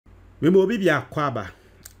We will be a kwaba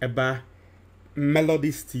eba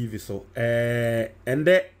Melodies TV so and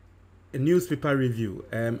the newspaper review.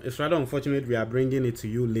 It's rather unfortunate we are bringing it to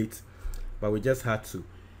you late, but we just had to.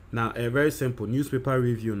 Now a very simple newspaper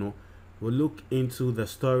review. No, we'll look into the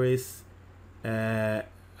stories. I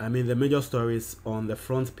mean the major stories on the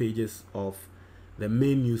front pages of the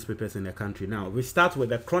main newspapers in the country. Now we start with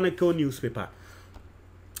the Chronicle newspaper.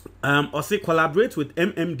 Also collaborate with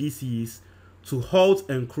MMDCs to halt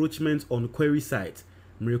encroachment on query site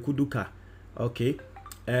Mrekuduka. Okay.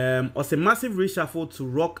 Also massive reshuffle to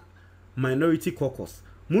rock minority caucus.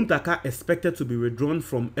 Muntaka expected to be withdrawn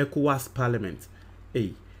from ECOWAS parliament.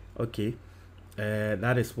 Hey, okay.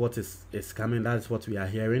 That is what is coming. That is what we are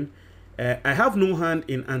hearing. I have no hand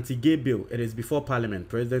in anti-gay bill. It is before parliament.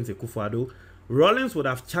 President Akufo-Addo. Rawlings would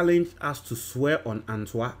have challenged us to swear on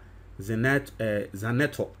Antoine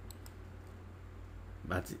Zaneto.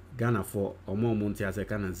 But Ghana for Omo Monti as a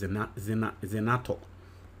kind of Zenato.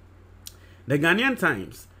 The Ghanaian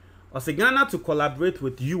Times also Ghana to collaborate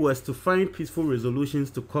with US to find peaceful resolutions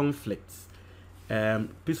to conflicts.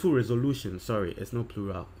 Peaceful resolution, sorry, it's not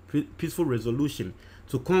plural. Peaceful resolution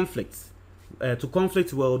to conflicts. To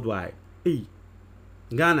conflicts worldwide. Hey,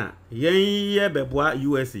 Ghana, yeah, beboa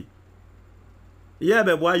USA. Yeah,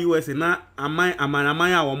 beboa USA na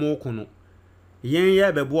amaya wa mokono.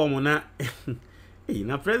 Yeah, beboa mo na. Hey,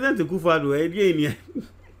 na President Akufo-Addo e ni.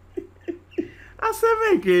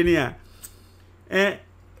 A7 Kenya.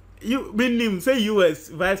 You mean say US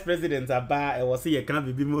Vice President Aba e was say you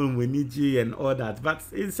can't be more money and all that, but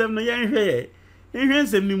it's some no yen hwe. Yen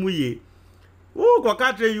sem ni mu ye. Who go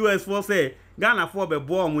country US for say Ghana for be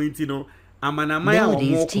bo mo nti no amanamaya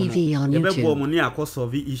MELODIES TV on YouTube. Be bo mo ni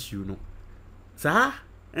akosolve issue no. Sa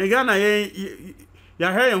en Ghana ye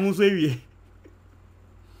ya he yen hu so ewie.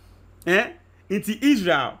 Into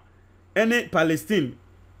Israel and Palestine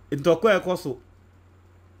ntoko ekoso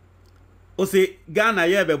o say Ghana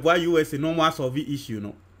ye be boa US no more solve issue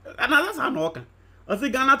no and that's how no can o say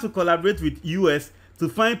Ghana to collaborate with US to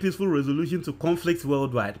find peaceful resolution to conflicts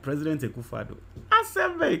worldwide. President Akufo-Addo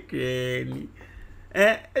asebekeni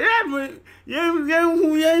ye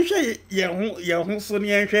so ne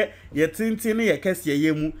yenhwe ye tintin ye kese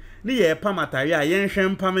ye mu ne ye pamatare a yenhwe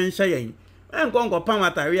mpam nhye yen enkonko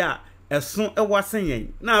pamatare a eson ewasen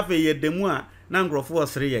yen na afa ye demu a na ngrofo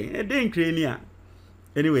osre yen e den kreni a.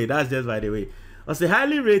 Anyway, that's just by the way. Also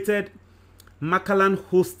highly rated Makalan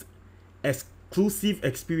host exclusive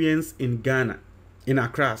experience in Ghana, in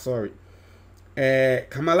Accra, sorry.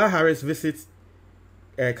 Kamala Harris's visit.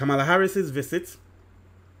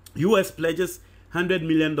 US pledges $100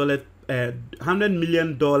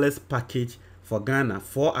 million package for Ghana,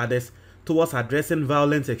 4 others towards addressing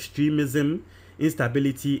violent extremism,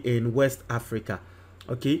 instability in West Africa.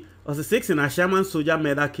 Okay. Also 6 in a Sherman soldier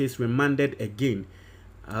murder case remanded again.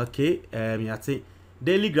 Okay,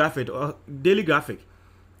 Daily Graphic. Was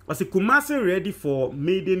Kumasi ready for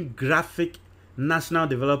maiden graphic national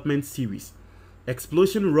development series?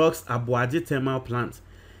 Explosion rocks Abuaji thermal plant.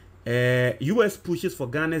 US pushes for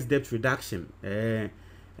Ghana's debt reduction. And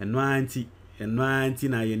 90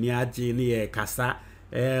 na yeniaji ni kasa.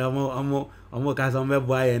 Omo kasa mbe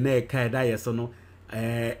boy na kaida yeso no.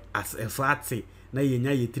 As a fati na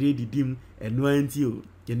yenya ye 3D dim and 90 o.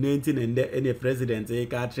 Any president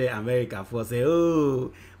country America for say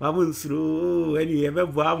oh mabunsuru any ebe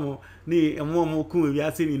boamo ni mo kun wi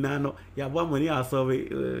ase ni na no ya boamo ni asobe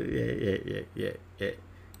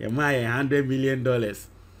yeah my $100 million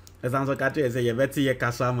esanso country say ye beti ye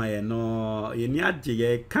kasama ye no ye ni age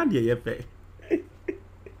ye kan ye pe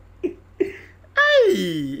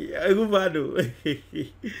ai Akufo-Addo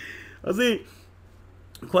I say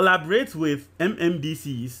collaborate with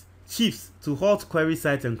MMDCs chiefs to halt query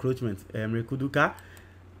site encroachment. Mrekuduka.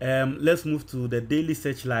 Let's move to the Daily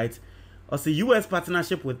Searchlight. Also, US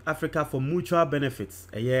partnership with Africa for mutual benefits.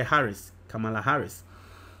 Kamala Harris.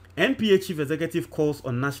 NPR chief executive calls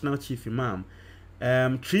on national chief imam.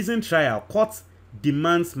 Treason trial. Court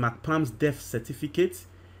demands McPalm's death certificate.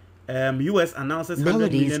 US announces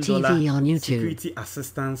 $100 million security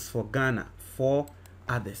assistance for Ghana. 4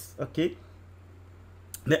 others. Okay.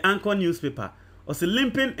 The Anchor newspaper. Also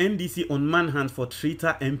limping NDC on manhunt for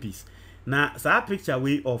traitor MPs. Now, sa picture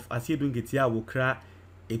way of as you don't get here will cry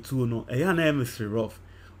a two no. A yana emissary rough.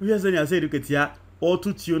 We just say you get here all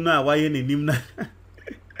to tuna why in him.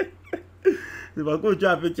 The go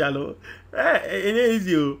to a picture lo. It is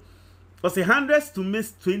you. Also hundreds to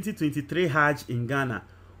miss 2023 Hajj in Ghana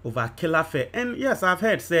over killer fair. And yes, I've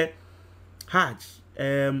heard say Hajj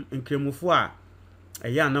in Kremufua a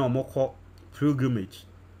yana or more pilgrimage.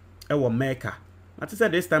 Ewa Mecca. I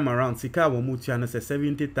said this time around, Sika will move to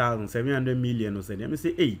 70,000, 700 million or something. I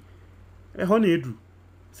say, hey, honey,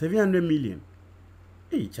 700 million.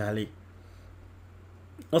 Hey, Charlie.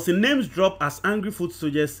 Also, names drop as angry foot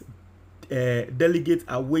soldiers delegate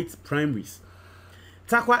await primaries.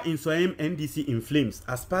 Takwa in Soem NDC in flames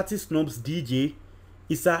as party snobs DJ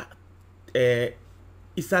Issa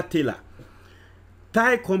Taylor.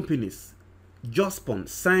 Thai companies Jospon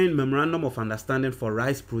signed memorandum of understanding for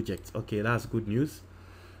rice project. Okay, that's good news.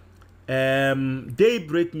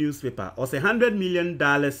 Daybreak newspaper also $100 million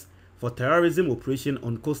for terrorism operation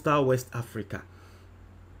on coastal West Africa.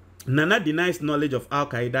 Nana denies knowledge of Al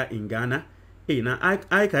Qaeda in Ghana. Hey, now Al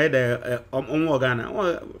Qaeda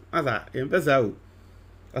Ghana.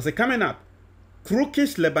 As a coming up,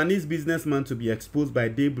 crookish Lebanese businessman to be exposed by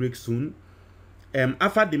Daybreak soon.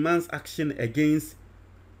 After demands action against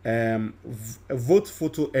vote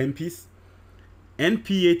photo MPs.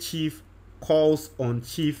 NPA chief calls on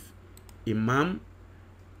chief imam.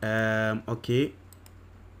 Okay.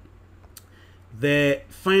 The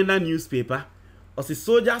Finder newspaper. As a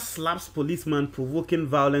soldier slaps policeman provoking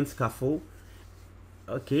violent scuffle.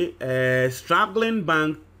 Okay. Struggling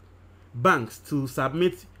banks to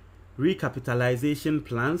submit recapitalization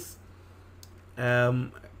plans.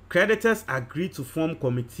 Creditors agree to form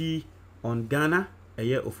committee on Ghana a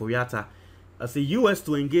year of Oyata. As the US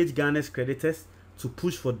to engage Ghana's creditors to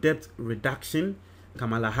push for debt reduction.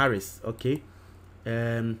 Kamala Harris. Okay.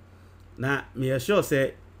 Now me sure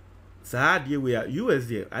say we are US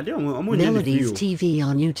there. I don't Melodies TV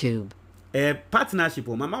on YouTube. Partnership.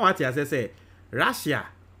 Mama what I say Russia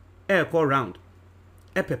call round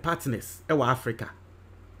partners Africa.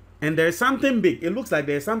 And there is something big. It looks like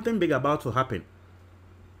there is something big about to happen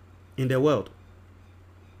in the world.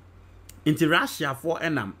 Into Russia for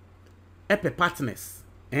enam partners.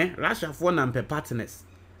 Russia for nam partners.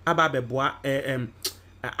 Ababe boa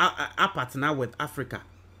a partner with Africa.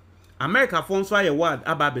 America for so a word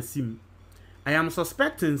ababe sim. I am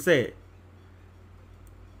suspecting say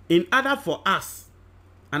in order for us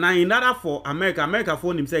and in order for America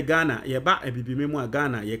for him say Ghana ye ba ebibi memo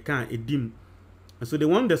Ghana ye can edim. And so they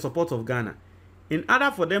want the support of Ghana. In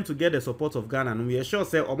order for them to get the support of Ghana, we are sure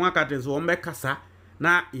say Omaka so Omekasa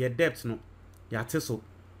na ye debt no ya teso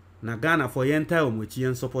na Ghana for ye entire omuchi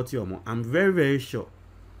and support you. I'm very very sure.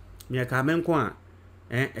 Me akamenkwa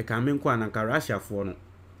ekamenkwa na Russia for no.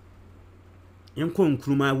 Yenko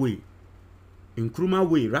Nkrumah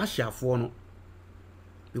way Russia for no.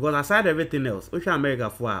 Because aside everything else, Osha America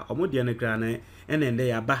for omo de ne kra na enende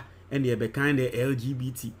ya ba ene ye be kind the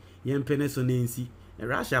LGBT yen peneso nensi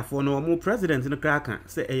Russia for no omo president no kra kan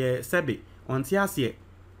say sebe onti ase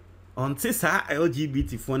onti sa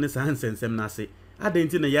LGBT for ne sa hansensem na se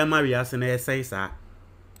adenti na ya marry ase na say sa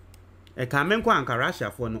e ka menko anka Russia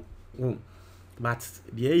for no but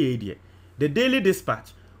the Daily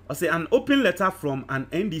Dispatch say an open letter from an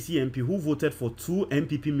NDC MP who voted for 2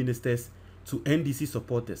 MPP ministers to NDC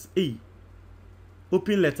supporters.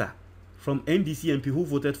 Open letter from NDC MP who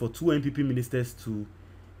voted for 2 MPP ministers to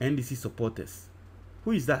NDC supporters.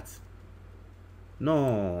 Who is that?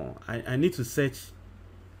 No, I need to search.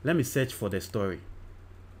 Let me search for the story.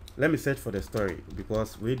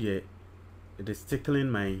 Because wait here, it is tickling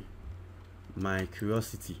my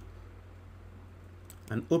curiosity.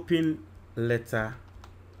 An open letter.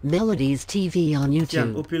 Melodies TV on YouTube.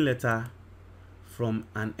 An open letter from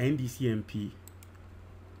an NDC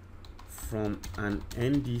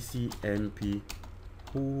MP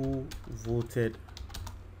who voted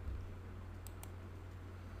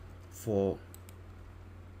for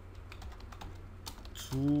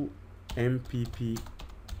 2 MPP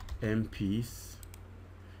MPs,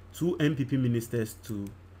 2 MPP ministers to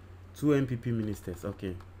 2 MPP ministers.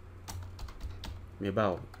 Okay,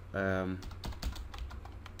 about 2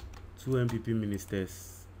 MPP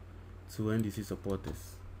ministers to NDC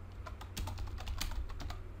supporters.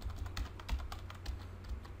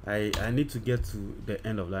 I need to get to the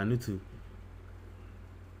end of that. I need to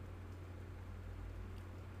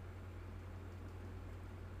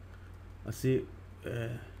see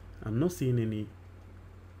I'm not seeing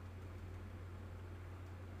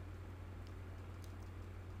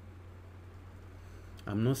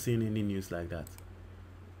any news like that.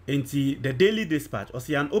 Into the Daily Dispatch, or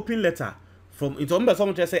see an open letter from into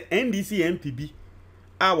someone just say NDC MPB.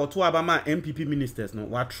 Our 2 Abama MPP ministers no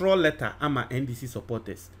what throw letter ama NDC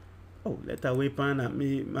supporters. Oh, letter we pan at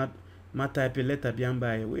me ma type letter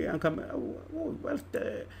biamba we and come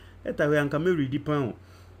letter we and come read the pan.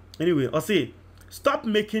 Anyway, I say stop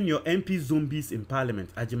making your MP zombies in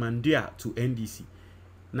Parliament. Ajimandia to NDC.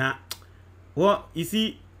 Now, what you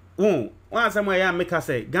see? One somewhere make us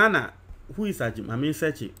say Ghana. who is I mean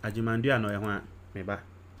search Ajimandia no ehwan me ba.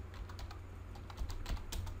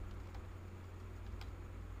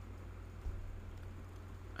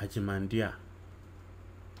 Ajimandia.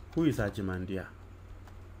 Who is Ajimandia?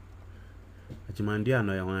 Ajimandia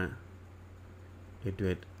no ehwan.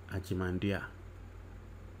 Edward Ajimandia.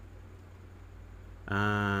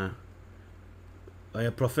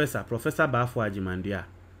 Professor Bafo Ajimandia.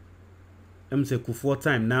 Say Kufuor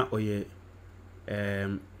time now oye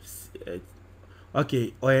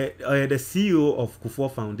okay oye the CEO of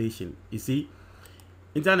Kufuor Foundation. You see,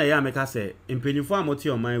 internet ya make say impenifo amoti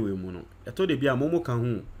on my way mu no. E to de bia momo ka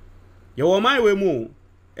hu. Ye wo my way mu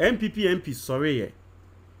MP sorry ye.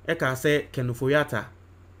 E ka say Kenufoyata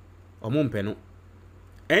omo mpeno.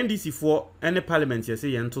 NDC for any parliament ye say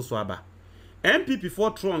ye nto so aba. MPP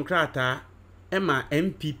for Tron krata Emma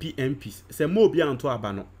MPs se mo bia nto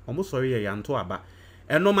aba no omo sorry ye nto aba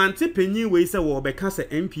eno mante panyin we se wo be ka se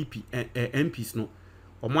MPs no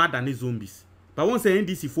omo adane zombies but won say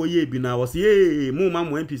NDC for ye bi na was ye mo ma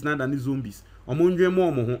mo MPs na adane zombies omo ndwe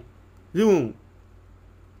mo ho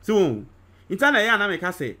so intana ya na me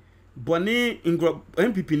ka se boni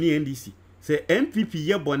MPP ni NDC se MPP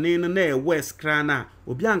ye boni no na e west krana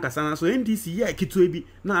obi ankasa na so NDC ye kito bi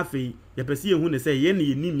na afei ye pese ye hu ne se ye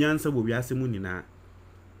ne nim nyansa wo wiase mu nyina.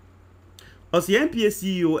 As the NPA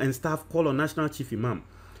CEO and staff call on National Chief Imam.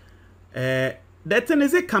 That thing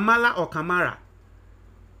is a Kamala or Kamara.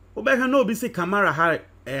 Obeha no be say Kamara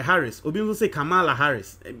Harris. Obi say Kamala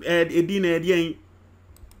Harris. Edine edien.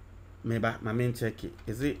 Meba my main check it.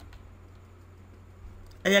 Is it?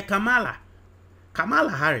 Kamala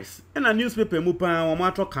Harris. And a newspaper mupa o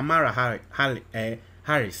matro Kamara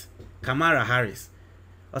Harris. Kamara Harris.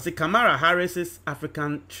 I say Kamala Harris's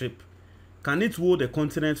African trip. Can it hold the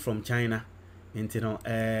continent from China? No.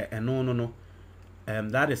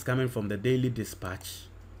 That is coming from the Daily Dispatch.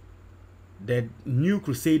 The new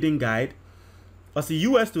crusading guide. As the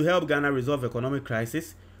US to help Ghana resolve economic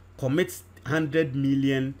crisis, commits $100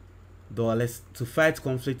 million to fight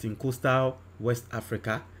conflict in coastal West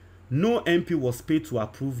Africa. No MP was paid to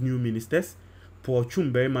approve new ministers. Paul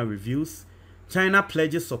Chumberima reviews. China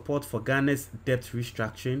pledges support for Ghana's debt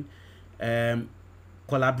restructuring.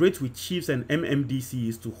 Collaborate with chiefs and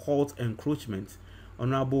MMDCs to halt encroachment.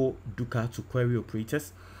 Honorable Duka to query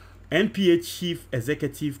operators. NPA chief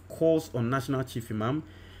executive calls on National Chief Imam.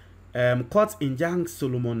 Court enjoins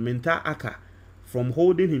Solomon Muntaka from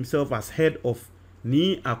holding himself as head of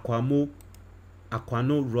Ni Akwano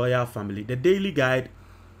royal family. The Daily Guide.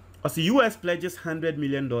 As the US pledges $100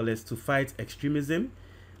 million to fight extremism.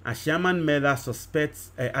 Ashaman Meda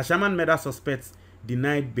suspects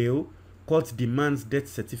denied bail. Court demands death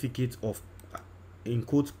certificate of, in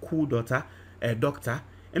quote, cool doctor.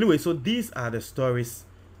 Anyway, so these are the stories.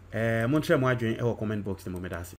 Montreal Mwadrin, comment box the moment.